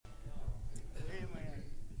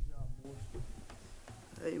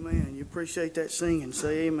Amen. You appreciate that singing.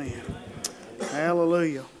 Say amen.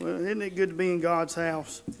 Hallelujah. Well, isn't it good to be in God's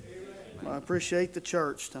house? I appreciate the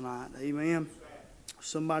church tonight. Amen.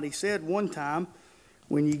 Somebody said one time,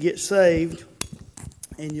 when you get saved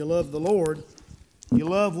and you love the Lord, you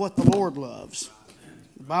love what the Lord loves.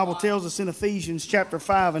 The Bible tells us in Ephesians chapter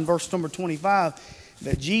 5 and verse number 25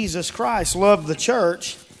 that Jesus Christ loved the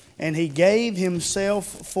church and He gave Himself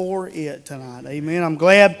for it tonight. Amen. I'm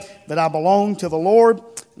glad that I belong to the Lord,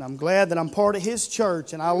 and I'm glad that I'm part of His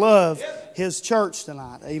church, and I love His church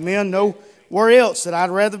tonight. Amen. Nowhere else that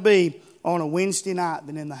I'd rather be on a Wednesday night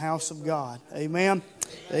than in the house of God. Amen.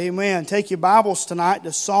 Amen. Take your Bibles tonight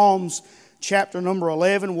to Psalms chapter number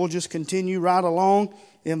 11. We'll just continue right along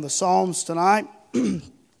in the Psalms tonight.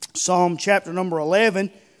 Psalm chapter number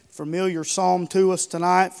 11. Familiar psalm to us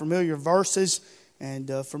tonight. Familiar verses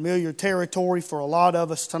and familiar territory for a lot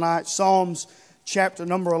of us tonight. Psalms chapter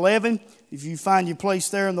number 11. If you find your place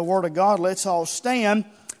there in the Word of God, let's all stand,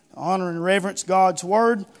 honor and reverence God's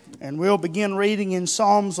Word. And we'll begin reading in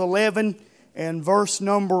Psalms 11 and verse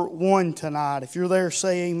number 1 tonight. If you're there,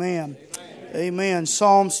 say amen. Amen. Amen.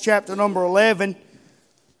 Psalms chapter number 11.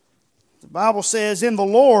 The Bible says, "In the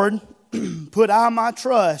Lord put I my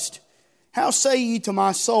trust. How say ye to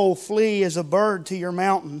my soul, flee as a bird to your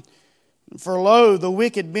mountain? For lo, the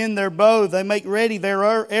wicked bend their bow, they make ready their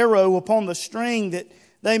arrow upon the string, that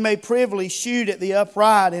they may privily shoot at the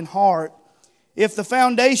upright in heart. If the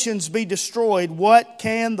foundations be destroyed, what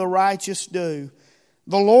can the righteous do?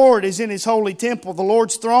 The Lord is in His holy temple, the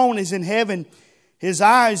Lord's throne is in heaven. His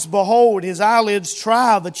eyes behold, His eyelids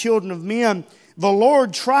try the children of men. The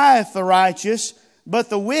Lord trieth the righteous, but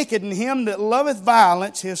the wicked and him that loveth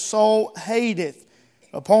violence His soul hateth.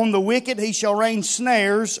 Upon the wicked He shall rain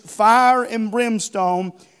snares, fire and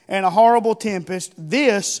brimstone, and a horrible tempest.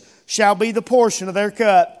 This shall be the portion of their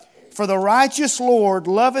cup. For the righteous Lord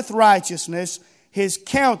loveth righteousness. His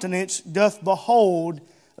countenance doth behold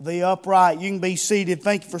the upright." You can be seated.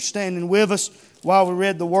 Thank you for standing with us while we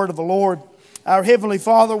read the word of the Lord. Our Heavenly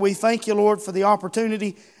Father, we thank You, Lord, for the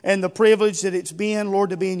opportunity and the privilege that it's been, Lord,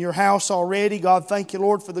 to be in Your house already. God, thank You,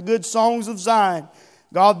 Lord, for the good songs of Zion,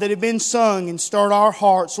 God, that have been sung and stirred our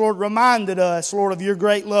hearts. Lord, reminded us, Lord, of Your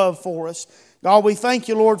great love for us. God, we thank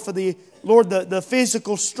You, Lord, for the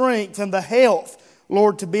physical strength and the health,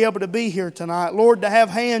 Lord, to be able to be here tonight. Lord, to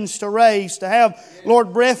have hands to raise, to have,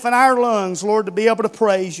 Lord, breath in our lungs, Lord, to be able to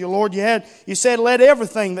praise You. Lord, You said, "Let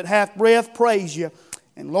everything that hath breath praise You."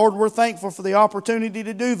 And Lord, we're thankful for the opportunity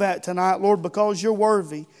to do that tonight, Lord, because You're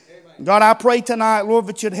worthy. Amen. God, I pray tonight, Lord,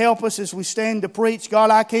 that You'd help us as we stand to preach.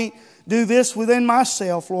 God, I can't do this within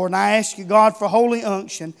myself, Lord, and I ask You, God, for holy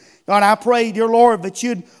unction. God, I pray, dear Lord, that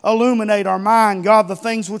You'd illuminate our mind, God, the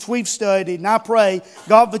things which we've studied. And I pray,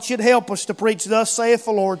 God, that You'd help us to preach thus saith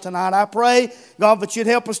the Lord tonight. I pray, God, that You'd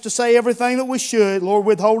help us to say everything that we should. Lord,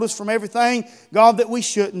 withhold us from everything, God, that we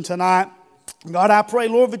shouldn't tonight. God, I pray,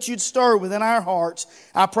 Lord, that You'd stir within our hearts.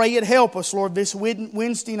 I pray You'd help us, Lord, this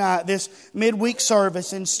Wednesday night, this midweek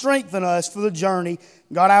service, and strengthen us for the journey.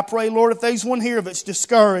 God, I pray, Lord, if there's one here that's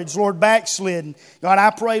discouraged, Lord, backslidden, God,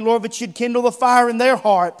 I pray, Lord, that You'd kindle the fire in their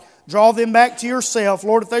heart. Draw them back to Yourself.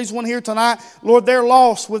 Lord, if there's one here tonight, Lord, they're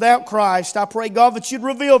lost without Christ. I pray, God, that You'd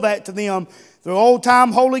reveal that to them through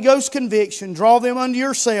old-time Holy Ghost conviction. Draw them unto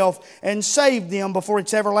Yourself and save them before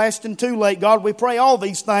it's everlasting too late. God, we pray all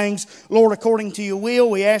these things, Lord, according to Your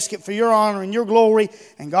will. We ask it for Your honor and Your glory.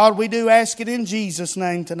 And God, we do ask it in Jesus'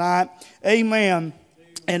 name tonight. Amen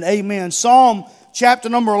and amen. Psalm chapter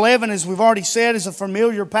number 11, as we've already said, is a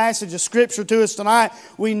familiar passage of Scripture to us tonight.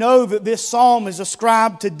 We know that this psalm is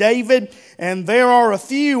ascribed to David, and there are a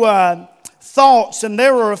few thoughts and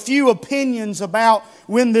there are a few opinions about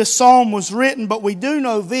when this psalm was written, but we do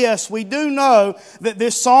know this. We do know that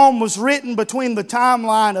this psalm was written between the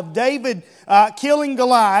timeline of David killing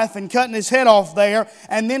Goliath and cutting his head off there,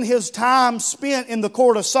 and then his time spent in the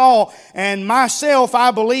court of Saul. And myself,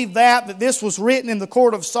 I believe that this was written in the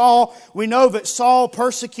court of Saul. We know that Saul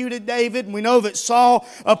persecuted David, and we know that Saul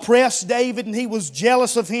oppressed David, and he was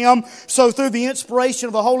jealous of him. So through the inspiration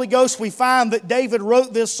of the Holy Ghost, we find that David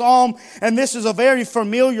wrote this psalm, and this is a very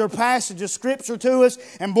familiar passage of Scripture to us.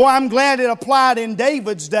 And boy, I'm glad it applied in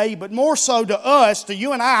David's day, but more so to us, to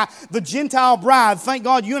you and I, the Gentile bride. Thank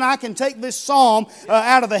God you and I can take this psalm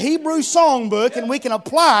out of the Hebrew songbook and we can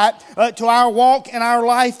apply it to our walk and our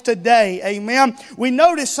life today. Amen. We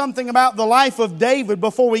notice something about the life of David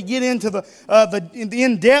before we get into the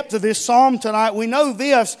in-depth of this psalm tonight. We know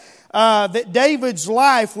this, that David's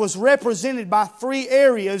life was represented by three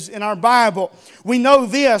areas in our Bible. We know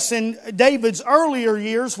this, in David's earlier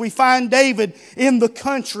years, we find David in the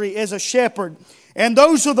country as a shepherd. And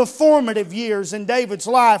those are the formative years in David's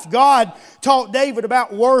life. God taught David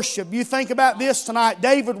about worship. You think about this tonight.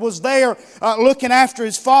 David was there looking after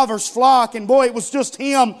his father's flock. And boy, it was just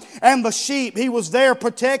him and the sheep. He was there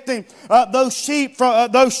protecting those sheep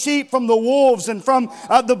from the wolves and from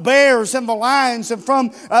the bears and the lions and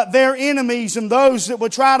from their enemies and those that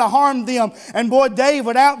would try to harm them. And boy,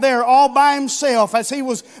 David out there all by himself as he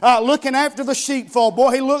was looking after the sheepfold.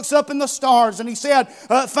 Boy, he looks up in the stars and he said,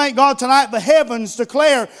 thank God tonight the heavens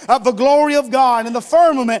declare the glory of God, and the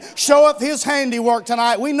firmament showeth His handiwork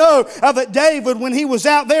tonight. We know that David, when he was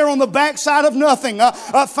out there on the backside of nothing,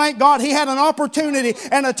 thank God he had an opportunity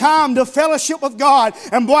and a time to fellowship with God.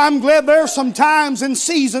 And boy, I'm glad there are some times and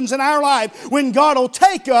seasons in our life when God will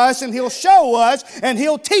take us and He'll show us and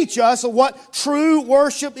He'll teach us what true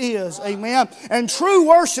worship is. Amen. And true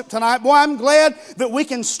worship tonight, boy, I'm glad that we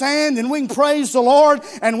can stand and we can praise the Lord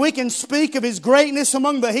and we can speak of His greatness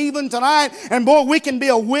among the heathen tonight. And boy, we can be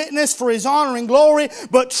a witness for His honor and glory,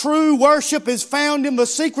 but true worship is found in the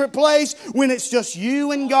secret place when it's just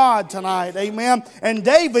you and God tonight. Amen. And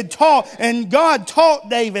God taught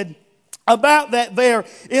David about that there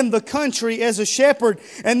in the country as a shepherd.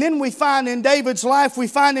 And then we find in David's life, we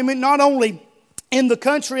find him not only in the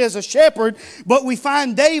country as a shepherd, but we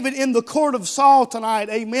find David in the court of Saul tonight.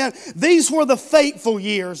 Amen. These were the fateful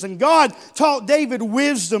years, and God taught David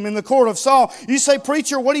wisdom in the court of Saul. You say,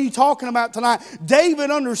 preacher, what are you talking about tonight?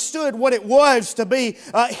 David understood what it was to be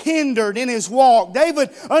hindered in his walk. David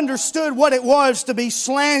understood what it was to be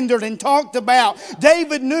slandered and talked about.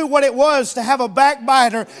 David knew what it was to have a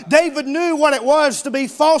backbiter. David knew what it was to be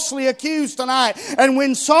falsely accused tonight. And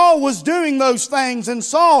when Saul was doing those things, and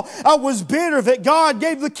Saul was bitter that God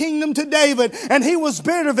gave the kingdom to David, and he was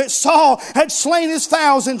bitter that Saul had slain his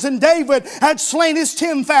thousands and David had slain his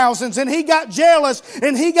 10,000s, and he got jealous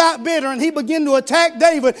and he got bitter and he began to attack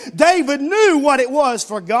David. David knew what it was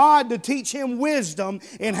for God to teach him wisdom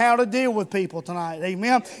in how to deal with people tonight.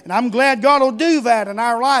 Amen. And I'm glad God will do that in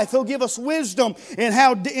our life. He'll give us wisdom in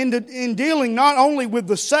how in dealing not only with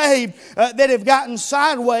the saved that have gotten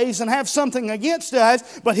sideways and have something against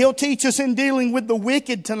us, but He'll teach us in dealing with the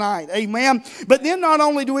wicked tonight. Amen. But then not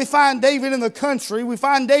only do we find David in the country, we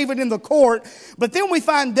find David in the court, but then we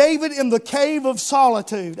find David in the cave of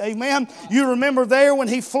solitude. Amen. You remember there when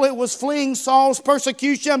he was fleeing Saul's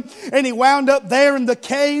persecution and he wound up there in the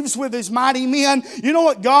caves with his mighty men. You know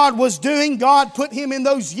what God was doing? God put him in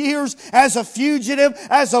those years as a fugitive,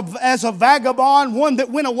 as a vagabond, one that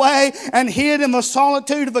went away and hid in the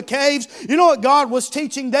solitude of the caves. You know what God was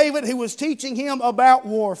teaching David? He was teaching him about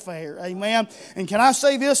warfare. Amen. And can I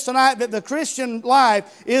say this tonight, that the Christian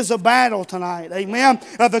life is a battle tonight. Amen.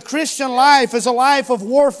 The Christian life is a life of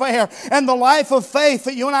warfare, and the life of faith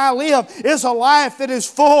that you and I live is a life that is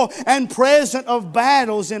full and present of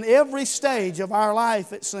battles in every stage of our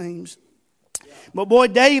life, it seems. But boy,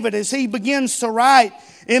 David, as he begins to write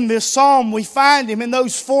in this psalm, we find him in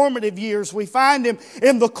those formative years. We find him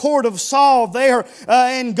in the court of Saul there,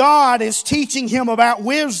 and God is teaching him about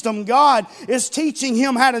wisdom. God is teaching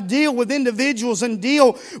him how to deal with individuals and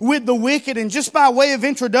deal with the wicked. And just by way of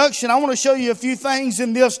introduction, I want to show you a few things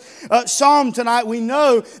in this psalm tonight. We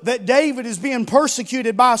know that David is being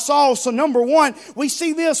persecuted by Saul. So number one, we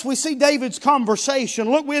see David's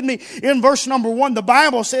conversation. Look with me in verse number 1. The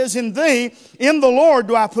Bible says, "In thee, in the Lord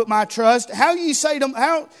do I put my trust. How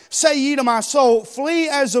say ye to my soul, flee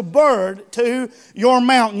as a bird to your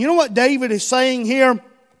mountain." You know what David is saying here?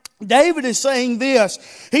 David is saying this.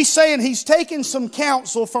 He's saying he's taken some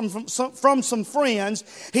counsel from some friends.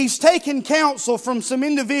 He's taken counsel from some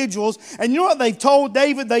individuals. And you know what they told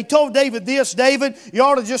David? They told David this: David, you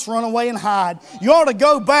ought to just run away and hide. You ought to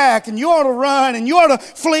go back and you ought to run and you ought to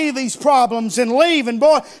flee these problems and leave. And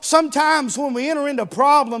boy, sometimes when we enter into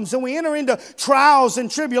problems and we enter into trials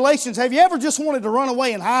and tribulations, have you ever just wanted to run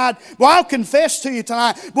away and hide? Well, I'll confess to you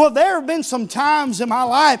tonight, well, there have been some times in my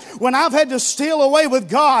life when I've had to steal away with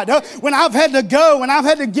God. When I've had to go and I've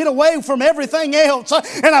had to get away from everything else,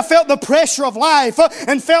 and I felt the pressure of life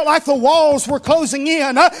and felt like the walls were closing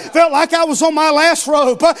in, felt like I was on my last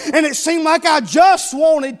rope, and it seemed like I just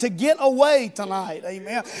wanted to get away tonight.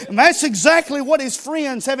 Amen. And that's exactly what his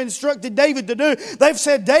friends have instructed David to do. They've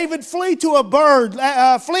said, David, flee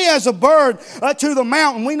as a bird to the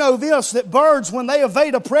mountain. We know this, that birds, when they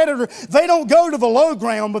evade a predator, they don't go to the low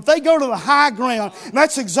ground, but they go to the high ground. And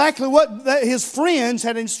that's exactly what his friends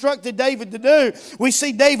had instructed instructed David to do. We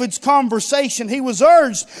see David's conversation. He was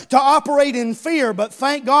urged to operate in fear, but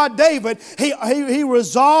thank God David, he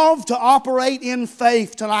resolved to operate in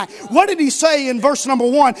faith tonight. What did he say in verse number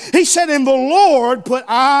 1? He said, "In the Lord put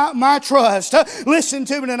I my trust." Listen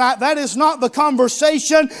to me tonight. That is not the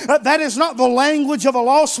conversation. That is not the language of a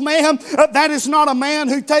lost man. That is not a man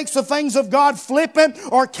who takes the things of God flippant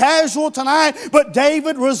or casual tonight. But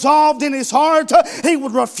David resolved in his heart he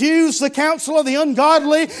would refuse the counsel of the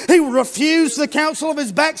ungodly. He would refuse the counsel of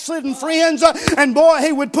his backslidden friends. And boy,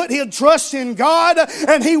 he would put his trust in God,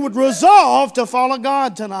 and he would resolve to follow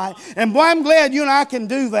God tonight. And boy, I'm glad you and I can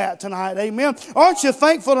do that tonight. Amen. Aren't you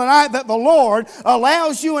thankful tonight that the Lord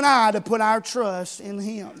allows you and I to put our trust in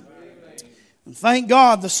Him? And thank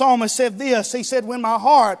God the psalmist said this. He said, "When my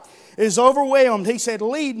heart is overwhelmed," he said,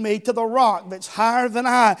 "lead me to the rock that's higher than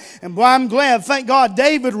I." And boy, I'm glad, thank God,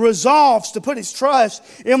 David resolves to put his trust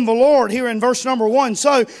in the Lord here in verse number 1.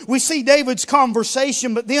 So we see David's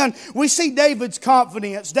conversation, but then we see David's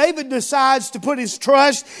confidence. David decides to put his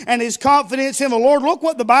trust and his confidence in the Lord. Look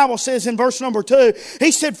what the Bible says in verse number 2.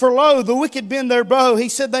 He said, "For lo, the wicked bend their bow." He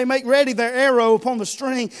said, "They make ready their arrow upon the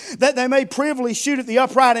string, that they may privily shoot at the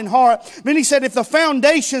upright in heart." Then he said, "If the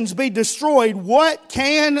foundations be destroyed, what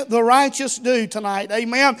can the righteous do tonight?"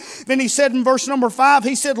 Amen. Then he said in verse number 5,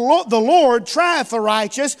 he said, "The Lord trieth the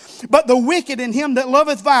righteous, but the wicked and him that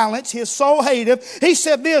loveth violence his soul hateth." He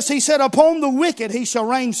said this, he said, "Upon the wicked he shall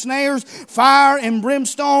rain snares, fire and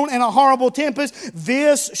brimstone, and a horrible tempest.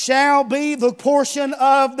 This shall be the portion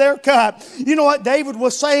of their cup." You know what David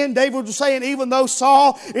was saying? David was saying, even though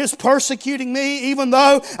Saul is persecuting me, even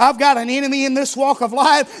though I've got an enemy in this walk of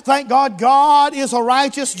life, thank God, God is a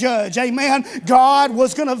righteous judge. Amen. God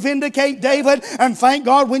was going to vindicate David. And thank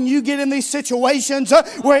God, when you get in these situations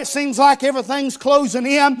where it seems like everything's closing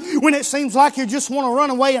in, when it seems like you just want to run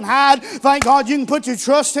away and hide, thank God you can put your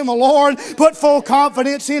trust in the Lord, put full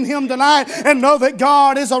confidence in Him tonight, and know that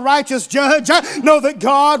God is a righteous judge. Know that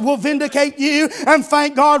God will vindicate you. And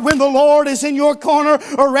thank God, when the Lord is in your corner,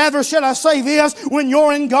 or rather should I say this, when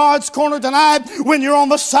you're in God's corner tonight, when you're on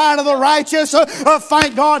the side of the righteous,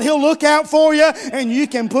 thank God He'll look out for you, and you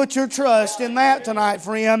can put your trust in that tonight,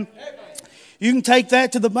 friend. You can take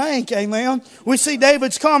that to the bank, amen. We see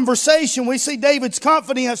David's conversation. We see David's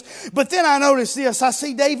confidence. But then I notice this. I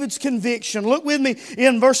see David's conviction. Look with me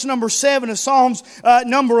in verse number 7 of Psalms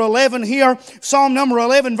number 11 here. Psalm number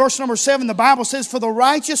 11, verse number 7, the Bible says, "For the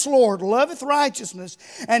righteous Lord loveth righteousness,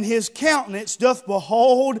 and His countenance doth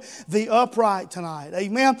behold the upright," tonight.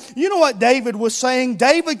 Amen. You know what David was saying?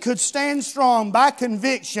 David could stand strong by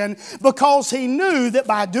conviction because he knew that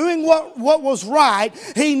by doing what was right,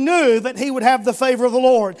 he knew that he would have the favor of the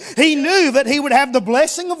Lord. He knew that he would have the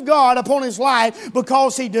blessing of God upon his life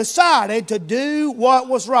because he decided to do what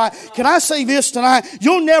was right. Can I say this tonight?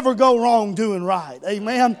 You'll never go wrong doing right.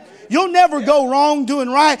 Amen. You'll never go wrong doing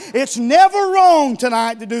right. It's never wrong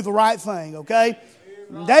tonight to do the right thing, okay?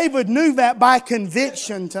 David knew that by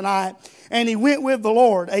conviction tonight, and he went with the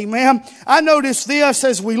Lord. Amen. I notice this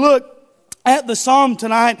as we look at the psalm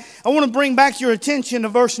tonight. I want to bring back your attention to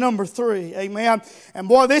verse number 3. Amen. And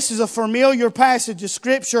boy, this is a familiar passage of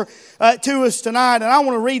Scripture to us tonight. And I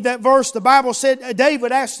want to read that verse. The Bible said,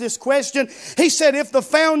 David asked this question. He said, "If the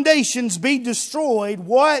foundations be destroyed,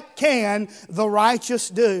 what can the righteous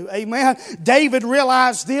do?" Amen. David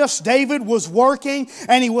realized this. David was working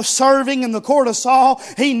and he was serving in the court of Saul.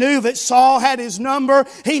 He knew that Saul had his number.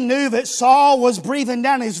 He knew that Saul was breathing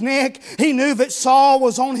down his neck. He knew that Saul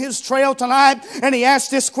was on his trail tonight. And he asked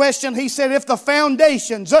this question. He said, "If the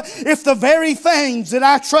foundations, if the very things that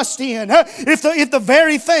I trust in, if the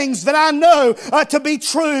very things that I know to be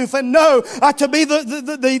truth and know to be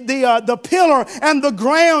the pillar and the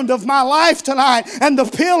ground of my life tonight, and the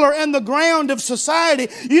pillar and the ground of society,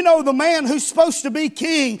 you know, the man who's supposed to be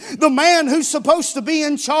king, the man who's supposed to be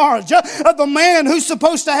in charge, the man who's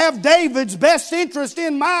supposed to have David's best interest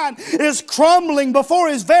in mind is crumbling before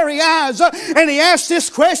his very eyes." And he asked this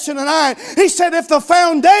question tonight. He said, "If the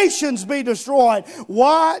foundations be destroyed,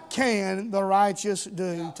 what can the righteous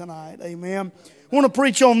do tonight?" Amen. I want to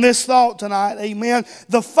preach on this thought tonight. Amen.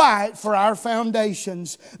 The fight for our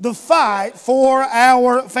foundations. The fight for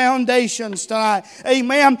our foundations tonight.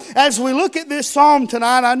 Amen. As we look at this psalm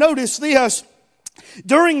tonight, I notice this.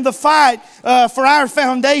 During the fight for our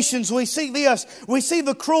foundations, we see this. We see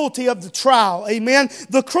the cruelty of the trial. Amen.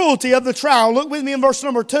 The cruelty of the trial. Look with me in verse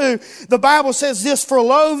number 2. The Bible says this, "For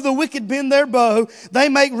lo, the wicked bend their bow. They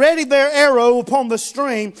make ready their arrow upon the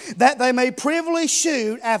string, that they may privily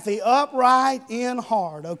shoot at the upright in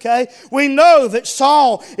heart." Okay? We know that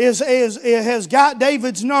Saul has got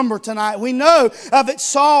David's number tonight. We know that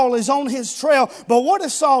Saul is on his trail. But what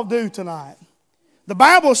does Saul do tonight? The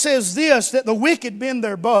Bible says this, that the wicked bend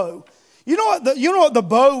their bow. You know what the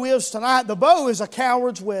bow is tonight? The bow is a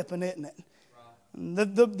coward's weapon, isn't it?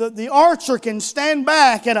 The archer can stand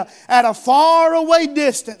back at a far away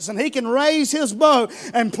distance, and he can raise his bow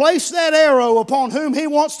and place that arrow upon whom he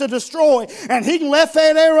wants to destroy, and he can let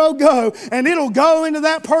that arrow go, and it'll go into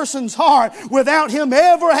that person's heart without him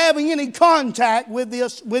ever having any contact with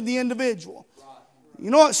the individual.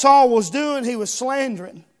 You know what Saul was doing? He was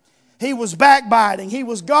slandering. He was backbiting. He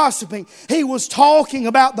was gossiping. He was talking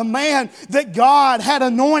about the man that God had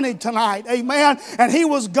anointed tonight. Amen. And he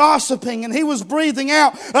was gossiping, and he was breathing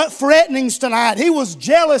out threatenings tonight. He was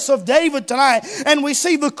jealous of David tonight. And we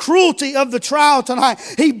see the cruelty of the trial tonight.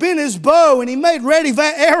 He bent his bow and he made ready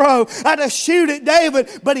that arrow to shoot at David,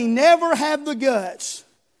 but he never had the guts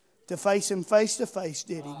to face him face to face,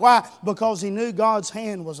 did he? Why? Because he knew God's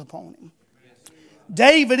hand was upon him.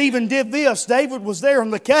 David even did this. David was there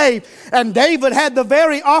in the cave, and David had the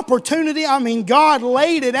very opportunity. God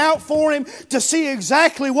laid it out for him to see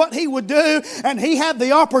exactly what he would do, and he had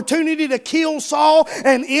the opportunity to kill Saul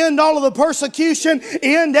and end all of the persecution,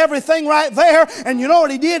 end everything right there. And you know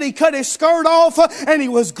what he did? He cut his skirt off, and he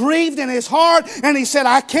was grieved in his heart, and he said,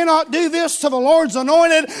 "I cannot do this to the Lord's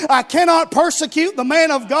anointed. I cannot persecute the man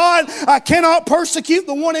of God. I cannot persecute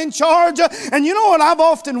the one in charge." And you know what? I've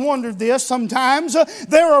often wondered this sometimes.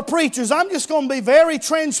 There are preachers, I'm just going to be very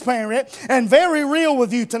transparent and very real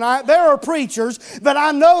with you tonight. There are preachers that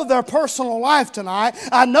I know their personal life tonight.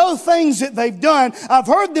 I know things that they've done. I've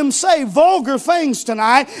heard them say vulgar things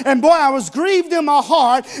tonight. And boy, I was grieved in my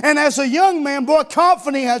heart. And as a young man, boy,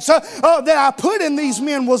 confidence that I put in these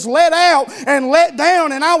men was let out and let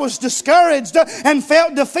down. And I was discouraged and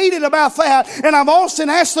felt defeated about that. And I've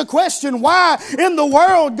often asked the question, why in the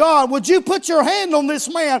world, God, would you put your hand on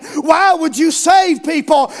this man? Why would you save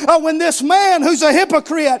people when this man who's a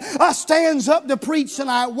hypocrite stands up to preach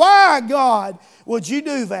tonight? Why, God, would you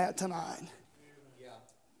do that tonight?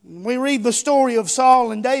 When we read the story of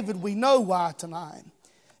Saul and David, we know why tonight.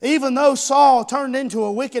 Even though Saul turned into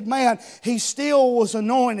a wicked man, he still was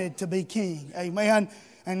anointed to be king. Amen.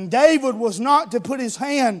 And David was not to put his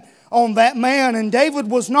hand on that man, and David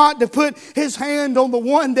was not to put his hand on the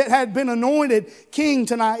one that had been anointed king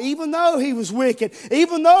tonight, even though he was wicked,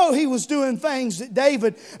 even though he was doing things that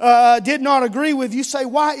David did not agree with. You say,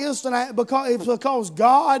 why is that? Because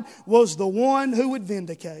God was the one who would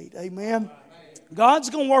vindicate. Amen. God's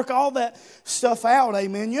going to work all that stuff out,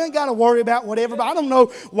 amen. You ain't got to worry about what everybody... I don't know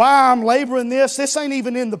why I'm laboring this. This ain't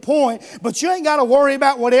even in the point. But you ain't got to worry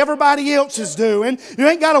about what everybody else is doing. You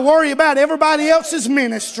ain't got to worry about everybody else's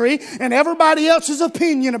ministry and everybody else's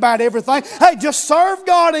opinion about everything. Hey, just serve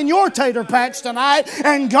God in your tater patch tonight,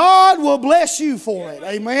 and God will bless you for it,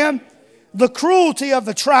 amen. The cruelty of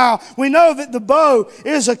the trial. We know that the bow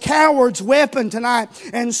is a coward's weapon tonight.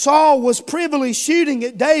 And Saul was privily shooting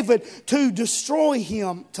at David to destroy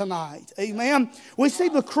him tonight. Amen. We see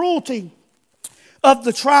the cruelty of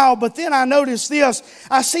the trial. But then I notice this.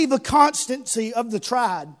 I see the constancy of the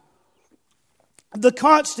tried. The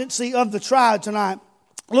constancy of the tried tonight.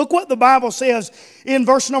 Look what the Bible says in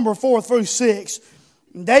verse number 4 through 6.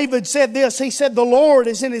 David said this. He said, "The Lord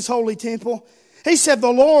is in His holy temple. He said, the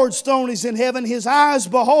Lord's throne is in heaven. His eyes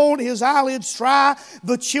behold, His eyelids try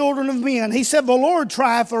the children of men. He said, the Lord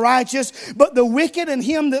trieth the righteous, but the wicked and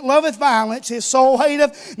him that loveth violence, his soul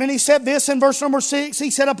hateth. Then He said this in verse number 6. He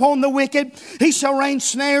said, upon the wicked He shall rain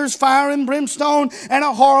snares, fire and brimstone, and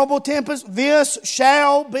a horrible tempest. This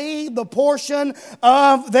shall be the portion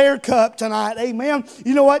of their cup tonight." Amen.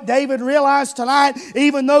 You know what David realized tonight?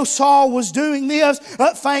 Even though Saul was doing this,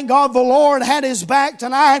 thank God the Lord had his back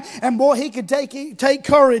tonight. And boy, he could take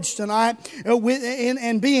courage tonight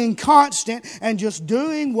and being constant and just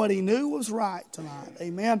doing what he knew was right tonight.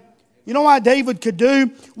 Amen. You know why David could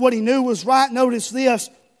do what he knew was right? Notice this.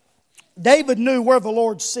 David knew where the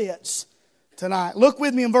Lord sits tonight. Look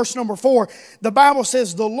with me in verse number 4. The Bible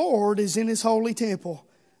says, the Lord is in His holy temple.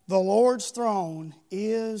 The Lord's throne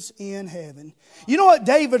is in heaven. You know what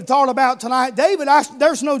David thought about tonight?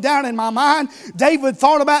 There's no doubt in my mind, David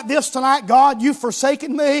thought about this tonight. God, you've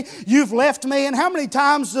forsaken me. You've left me. And how many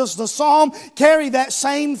times does the psalm carry that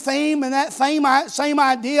same theme and that same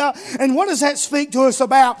idea? And what does that speak to us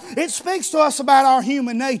about? It speaks to us about our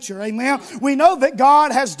human nature. Amen. We know that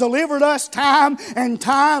God has delivered us time and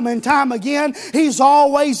time and time again. He's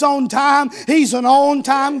always on time. He's an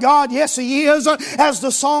on-time God. Yes, He is. As the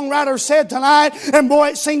songwriter said tonight, and boy,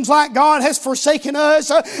 it seems like God has forsaken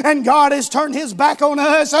us and God has turned His back on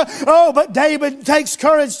us. But David takes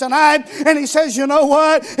courage tonight and he says, you know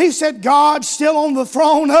what? He said, God's still on the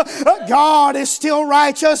throne. God is still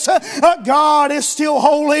righteous. God is still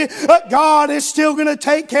holy. God is still going to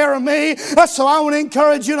take care of me. So I want to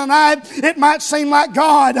encourage you tonight. It might seem like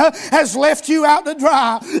God has left you out to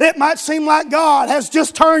dry. It might seem like God has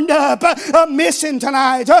just turned up missing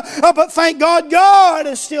tonight. But thank God, God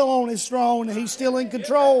is still on His throne. He's still in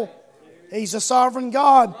control. He's a sovereign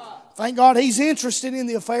God. Thank God He's interested in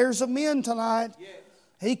the affairs of men tonight.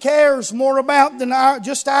 He cares more about than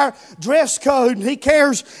just our dress code. He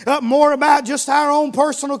cares more about just our own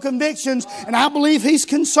personal convictions. And I believe He's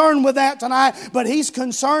concerned with that tonight. But He's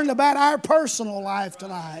concerned about our personal life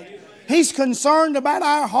tonight. He's concerned about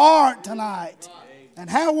our heart tonight. And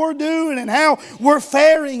how we're doing and how we're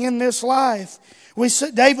faring in this life.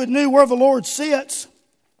 David knew where the Lord sits.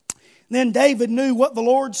 Then David knew what the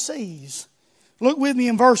Lord sees. Look with me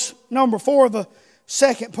in verse number 4 of the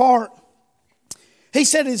second part. He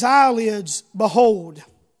said His eyelids behold.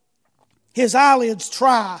 His eyelids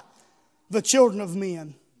try the children of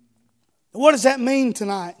men. What does that mean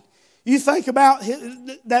tonight? You think about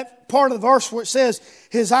that part of the verse where it says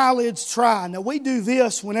His eyelids try. Now we do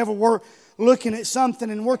this whenever we're looking at something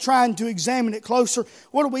and we're trying to examine it closer.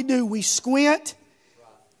 What do? We squint.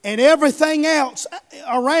 And everything else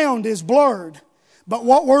around is blurred. But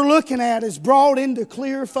what we're looking at is brought into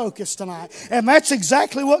clear focus tonight. And that's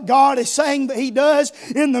exactly what God is saying that He does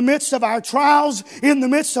in the midst of our trials, in the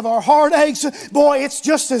midst of our heartaches. Boy, it's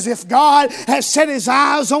just as if God has set His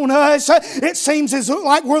eyes on us. It seems as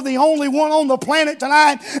like we're the only one on the planet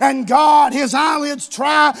tonight. And God, His eyelids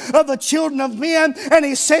try of the children of men. And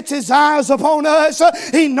He sets His eyes upon us.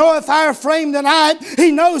 He knoweth our frame tonight.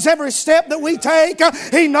 He knows every step that we take.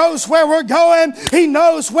 He knows where we're going. He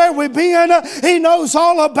knows where we've been. He knows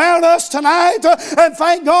all about us tonight. And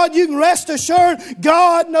thank God you can rest assured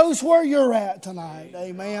God knows where you're at tonight.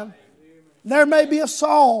 Amen. There may be a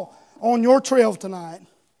Saul on your trail tonight.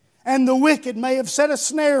 And the wicked may have set a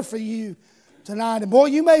snare for you tonight. And boy,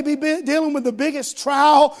 you may be dealing with the biggest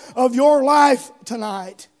trial of your life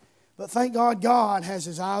tonight. But thank God, God has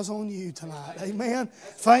His eyes on you tonight. Amen.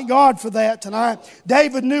 Thank God for that tonight.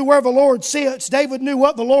 David knew where the Lord sits. David knew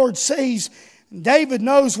what the Lord sees. David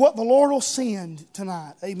knows what the Lord will send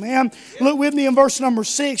tonight. Amen. Look with me in verse number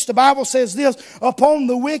 6. The Bible says this, upon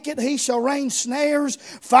the wicked He shall rain snares,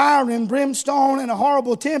 fire and brimstone, and a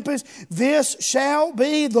horrible tempest. This shall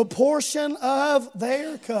be the portion of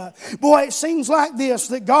their cup. Boy, it seems like this,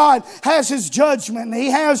 that God has His judgment, and He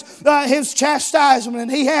has His chastisement,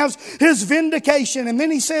 and He has His vindication. And then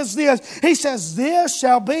He says this, He says, this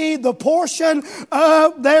shall be the portion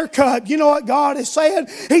of their cup. You know what God is saying?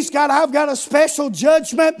 I've got a special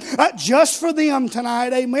judgment just for them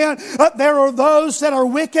tonight. Amen. There are those that are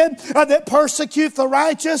wicked that persecute the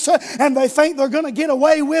righteous and they think they're going to get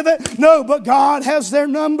away with it. No, but God has their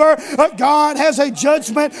number. God has a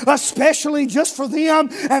judgment especially just for them.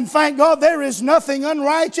 And thank God there is nothing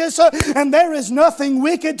unrighteous and there is nothing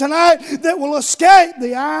wicked tonight that will escape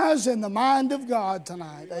the eyes and the mind of God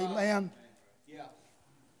tonight. Amen.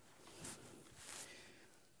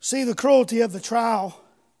 See the cruelty of the trial.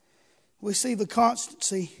 We see the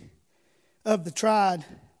constancy of the tried.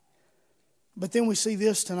 But then we see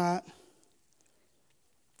this tonight.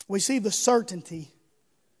 We see the certainty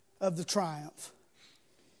of the triumph.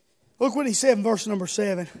 Look what he said in verse number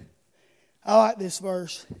 7. I like this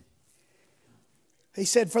verse. He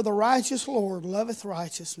said, for the righteous Lord loveth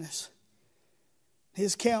righteousness.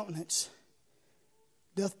 His countenance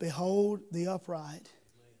doth behold the upright.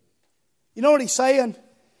 You know what he's saying?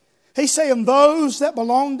 He's saying those that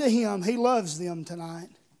belong to Him, He loves them tonight.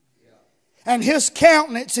 And His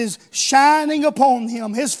countenance is shining upon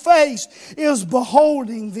them. His face is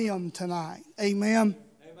beholding them tonight. Amen.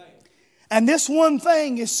 And this one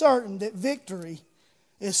thing is certain, that victory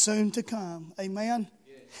is soon to come. Amen.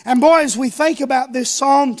 And boy, as we think about this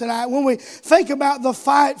psalm tonight, when we think about the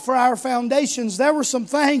fight for our foundations, there were some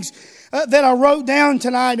things that I wrote down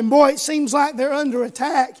tonight. And boy, it seems like they're under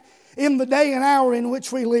attack in the day and hour in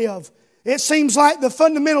which we live. It seems like the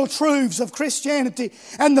fundamental truths of Christianity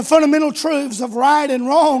and the fundamental truths of right and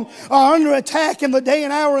wrong are under attack in the day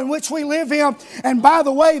and hour in which we live in. And by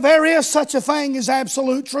the way, there is such a thing as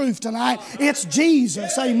absolute truth tonight. It's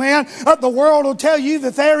Jesus, amen. The world will tell you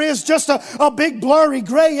that there is just a big blurry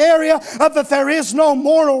gray area, that there is no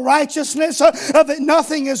moral righteousness, that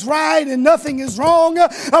nothing is right and nothing is wrong.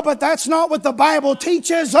 But that's not what the Bible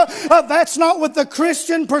teaches. That's not what the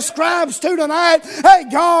Christian prescribes to tonight. Hey,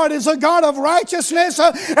 God is a God of righteousness,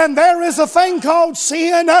 and there is a thing called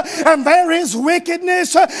sin, and there is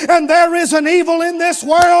wickedness, and there is an evil in this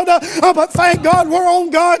world, but thank God we're on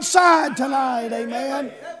God's side tonight,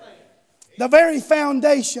 amen. The very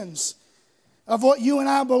foundations of what you and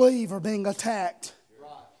I believe are being attacked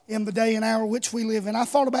in the day and hour which we live in. I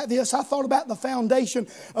thought about this. I thought about the foundation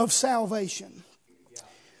of salvation.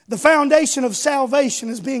 The foundation of salvation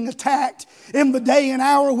is being attacked in the day and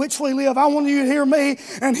hour which we live. I want you to hear me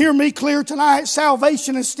and hear me clear tonight.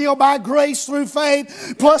 Salvation is still by grace through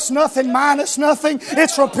faith, plus nothing, minus nothing.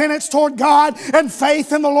 It's repentance toward God and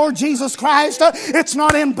faith in the Lord Jesus Christ. It's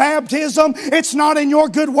not in baptism. It's not in your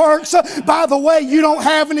good works. By the way, you don't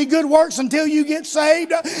have any good works until you get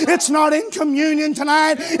saved. It's not in communion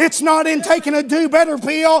tonight. It's not in taking a do-better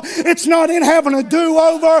pill. It's not in having a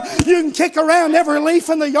do-over. You can kick around every leaf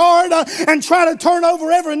in the yard and try to turn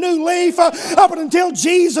over every new leaf, but until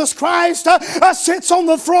Jesus Christ sits on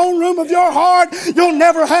the throne room of your heart, you'll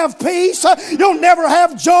never have peace, you'll never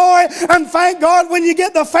have joy. And thank God, when you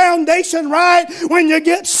get the foundation right, when you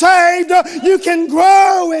get saved, you can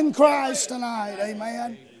grow in Christ tonight,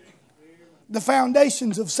 amen. The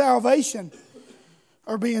foundations of salvation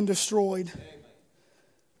are being destroyed,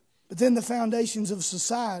 but then the foundations of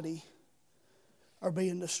society are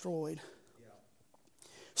being destroyed.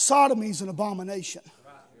 Sodomy is an abomination.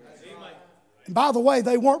 And by the way,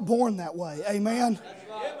 they weren't born that way. Amen.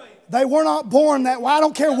 They were not born that way. I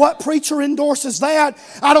don't care what preacher endorses that.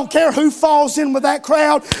 I don't care who falls in with that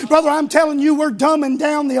crowd. Brother, I'm telling you, we're dumbing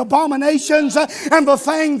down the abominations and the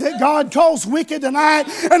thing that God calls wicked tonight.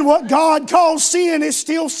 And what God calls sin is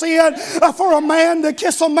still sin. For a man to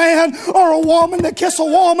kiss a man or a woman to kiss a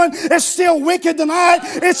woman is still wicked tonight.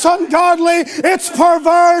 It's ungodly. It's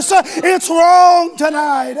perverse. It's wrong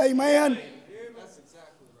tonight. Amen.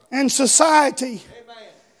 And society,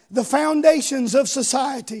 the foundations of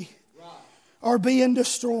society are being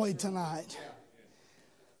destroyed tonight.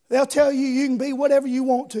 They'll tell you you can be whatever you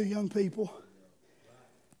want to, young people.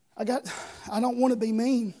 I don't want to be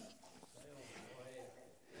mean.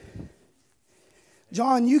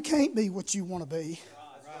 John, you can't be what you want to be.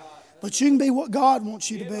 But you can be what God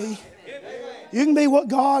wants you to be. You can be what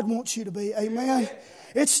God wants you to be. Amen.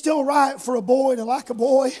 It's still right for a boy to like a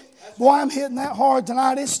boy. Boy, I'm hitting that hard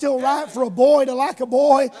tonight. It's still right for a boy to like a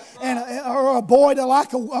boy or a boy to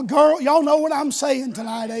like a girl. Y'all know what I'm saying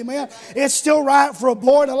tonight, amen. It's still right for a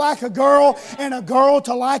boy to like a girl and a girl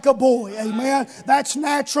to like a boy, amen. That's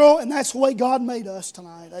natural, and that's the way God made us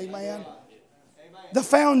tonight, amen. The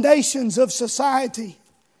foundations of society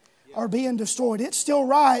are being destroyed. It's still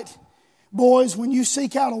right, boys, when you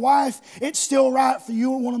seek out a wife, it's still right for you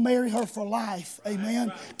to want to marry her for life.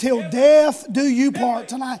 Amen. Till death do you part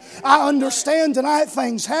tonight. I understand tonight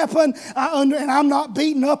things happen. And I'm not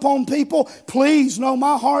beating up on people. Please know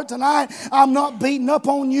my heart tonight. I'm not beating up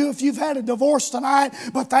on you if you've had a divorce tonight.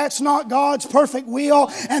 But that's not God's perfect will.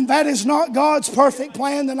 And that is not God's perfect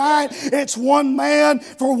plan tonight. It's one man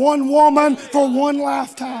for one woman for one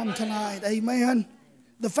lifetime tonight. Amen.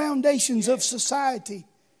 The foundations of society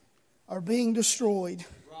are being destroyed.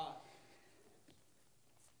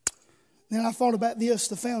 Then I thought about this,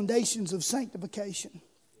 the foundations of sanctification.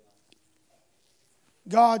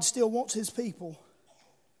 God still wants His people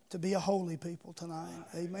to be a holy people tonight.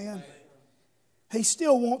 Amen. He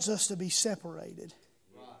still wants us to be separated.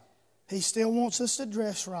 He still wants us to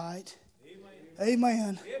dress right.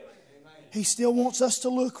 Amen. He still wants us to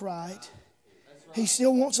look right. He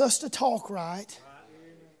still wants us to talk right.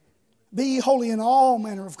 Be ye holy in all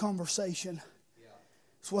manner of conversation.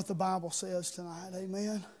 That's what the Bible says tonight.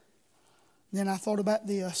 Amen. Then I thought about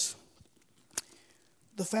this.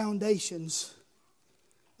 The foundations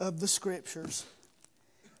of the Scriptures.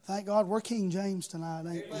 Thank God we're King James tonight,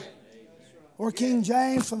 ain't we? We're King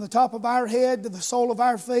James from the top of our head to the sole of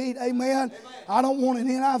our feet. Amen. I don't want an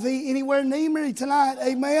NIV anywhere near me tonight.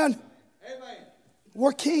 Amen.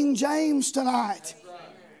 We're King James tonight.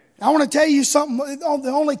 I want to tell you something.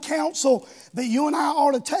 The only counsel that you and I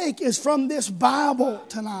ought to take is from this Bible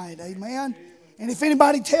tonight. Amen. And if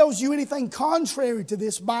anybody tells you anything contrary to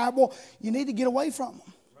this Bible, you need to get away from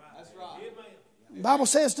them. That's right. The Bible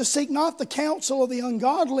says to seek not the counsel of the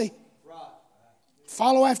ungodly.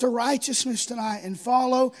 Follow after righteousness tonight and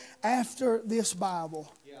follow after this Bible.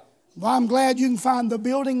 Well, I'm glad you can find the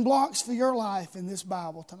building blocks for your life in this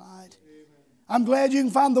Bible tonight. I'm glad you can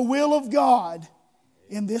find the will of God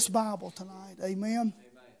in this Bible tonight. Amen.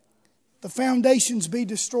 The foundations be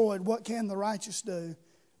destroyed. What can the righteous do?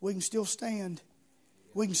 We can still stand.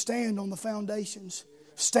 We can stand on the foundations.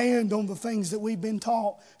 Stand on the things that we've been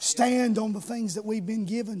taught. Stand on the things that we've been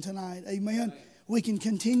given tonight. Amen. We can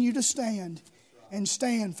continue to stand and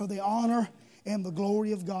stand for the honor and the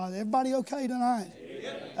glory of God. Everybody okay tonight?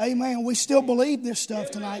 Amen. We still believe this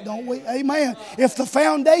stuff tonight, don't we? Amen. If the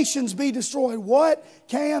foundations be destroyed, what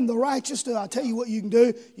can the righteous do? I'll tell you what you can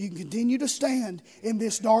do. You can continue to stand in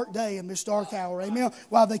this dark day, in this dark hour. Amen.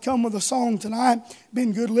 While they come with a song tonight,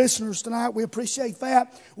 been good listeners tonight. We appreciate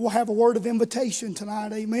that. We'll have a word of invitation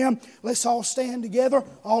tonight. Amen. Let's all stand together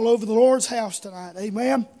all over the Lord's house tonight.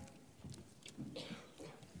 Amen.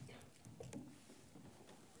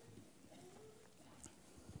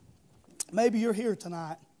 Maybe you're here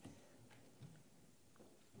tonight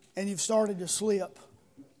and you've started to slip.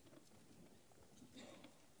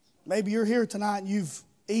 Maybe you're here tonight and you've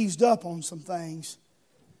eased up on some things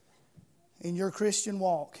in your Christian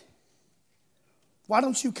walk. Why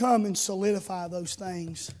don't you come and solidify those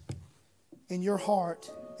things in your heart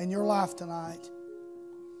and your life tonight?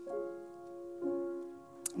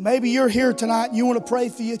 Maybe you're here tonight and you want to pray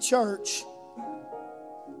for your church.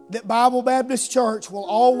 That Bible Baptist Church will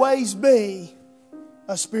always be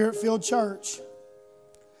a Spirit-filled church.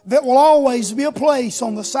 That will always be a place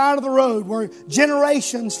on the side of the road where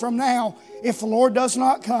generations from now, if the Lord does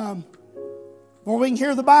not come, where we can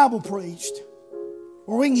hear the Bible preached,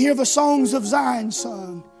 where we can hear the songs of Zion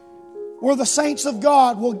sung, where the saints of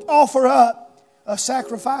God will offer up a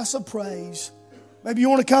sacrifice of praise. Maybe you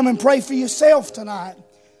want to come and pray for yourself tonight.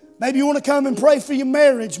 Maybe you want to come and pray for your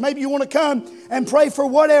marriage. Maybe you want to come and pray for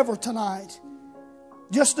whatever tonight.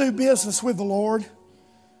 Just do business with the Lord.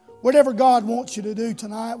 Whatever God wants you to do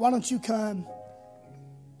tonight, why don't you come?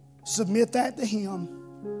 Submit that to Him.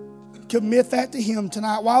 Commit that to Him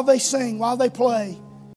tonight. While they sing, while they play,